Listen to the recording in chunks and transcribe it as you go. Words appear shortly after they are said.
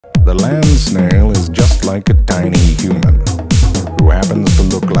The land snail is just like a tiny human who happens to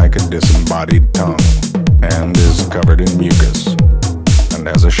look like a disembodied tongue and is covered in mucus and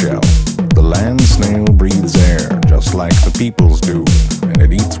has a shell. The land snail breathes air just like the peoples do, and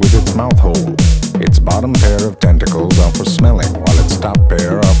it eats with its mouth hole. Its bottom pair of tentacles are for smelling, while its top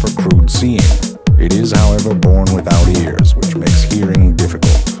pair are for crude seeing. It is, however, born without ears, which makes hearing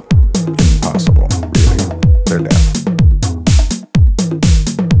difficult. Impossible, really. They're deaf.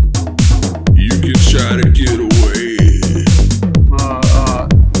 You can try to get away.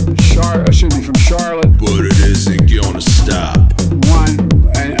 From Charlotte. But it isn't gonna stop.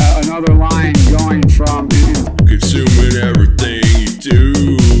 Another line going from consuming everything you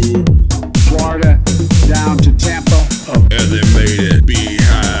do. Florida down to Tampa. And they made it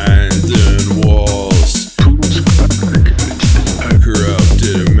behind the walls. A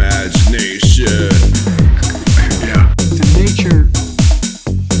corrupted imagination. Yeah. The nature,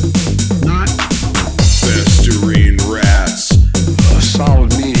 not festering rats. A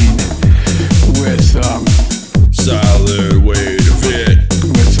solid meeting with solid way to fit.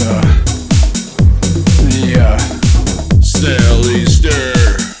 With the Snail Easter.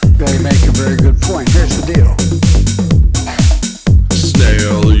 They make a very good point. Here's the deal.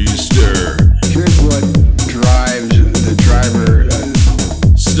 Snail Easter. Here's what drives the driver.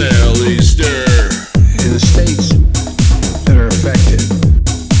 Snail Easter. In the states that are affected.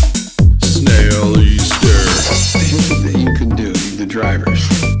 Snail Easter. Here's what you can do, the drivers.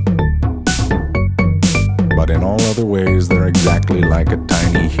 But in all other ways, they're exactly like a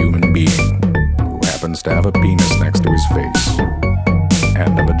tiny human being who happens to have a penis next to his face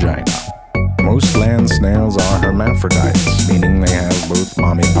and a vagina. Most land snails are hermaphrodites, meaning they have both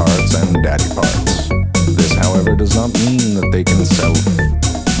mommy parts and daddy parts. This, however, does not mean that they can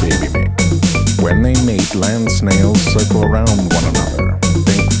self-baby make. When they mate, land snails circle around one another.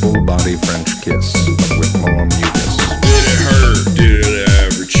 Think full-body French kiss, but with more mucus. Did it hurt? Did it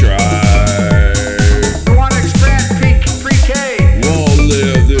ever try? You want to expand pre-K? Won't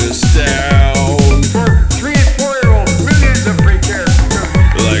live this down. For 3 and 4-year-olds, millions of pre-K.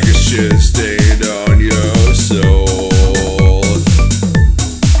 Like a shit stained on your soul.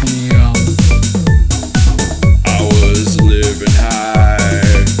 I was living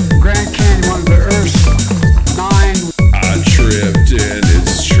high. Grand Canyon, one of the Earth's 9 I tripped in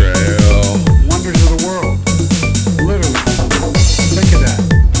its trail. wonders of the world. Literally. Think of that.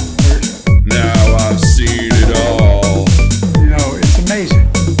 Now I've seen it all. You know, it's amazing.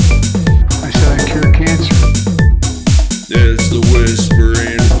 I said I cure cancer. It's the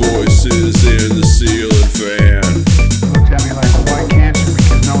whispering voices in the ceiling fan. Looked at me like, why cancer?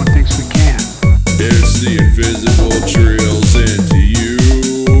 Because no one thinks we can. It's the invisible trails into you.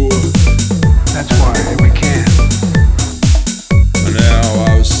 That's why we can. Now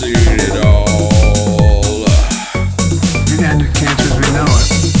I've seen it all. We ended cancer as we know it.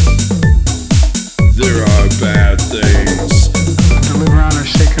 There are bad things. Deliver on our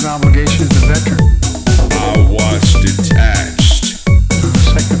sacred obligation as a veteran. I watched detached. The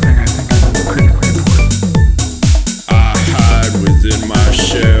second thing I think is critically important. I hide within my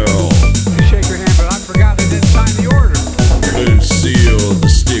shell. You shake your hand, but I forgot I didn't sign the order. Conceal the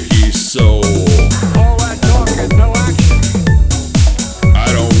sticky soul. All that talk and no action.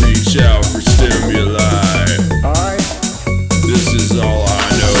 I don't reach out for stimuli. Alright? This is all I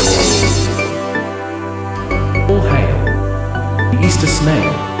know. All hail the Easter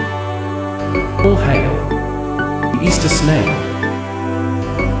snail. All hail the Easter snail.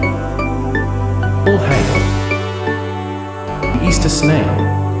 All hail the Easter snail.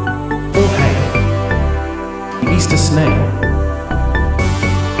 All hail the Easter snail.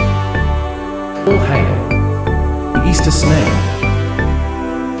 All hail the Easter snail.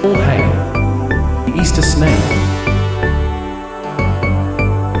 All hail the Easter snail.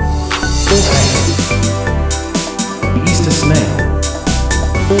 All hail the Easter snail.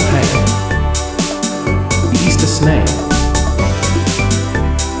 All hail the Easter snail.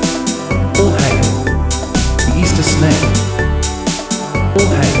 All hail the Easter snail.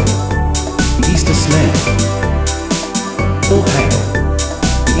 All hail the Easter snail. All hail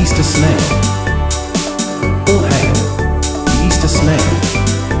the Easter snail. All hail the Easter snail.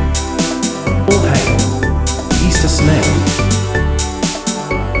 All hail the Easter snail.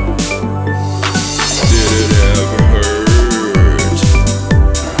 Did it ever hurt?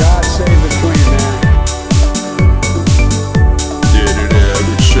 God save the queen, man. Did it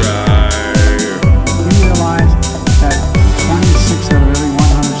ever try? You realize that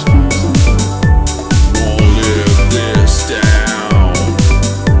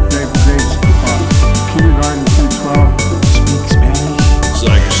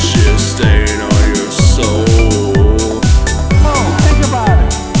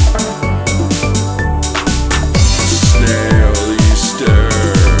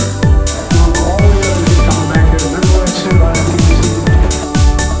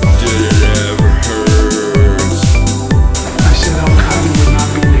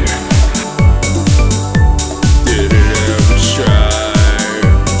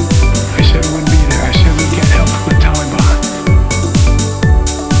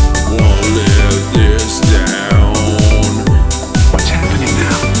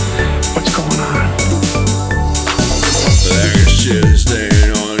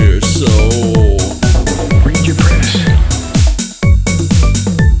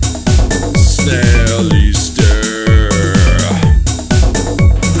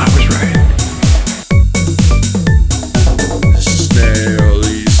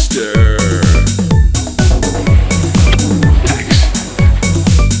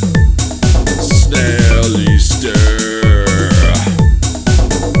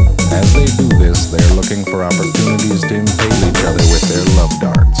looking for opportunities to impale each other with their love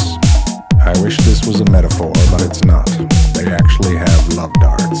darts. I wish this was a metaphor, but it's not. They actually have love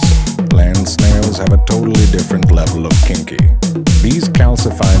darts. Land snails have a totally different level of kinky. These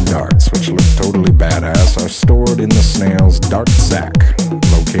calcified darts, which look totally badass, are stored in the snail's dart sac,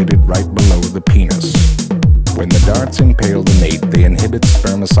 located right below the penis. When the darts impale the mate, they inhibit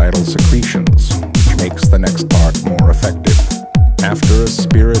spermicidal secretions, which makes the next part more effective. After a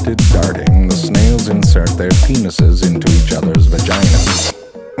spirited darting, the snails insert their penises into each other's vaginas,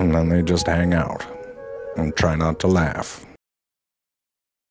 and then they just hang out and try not to laugh.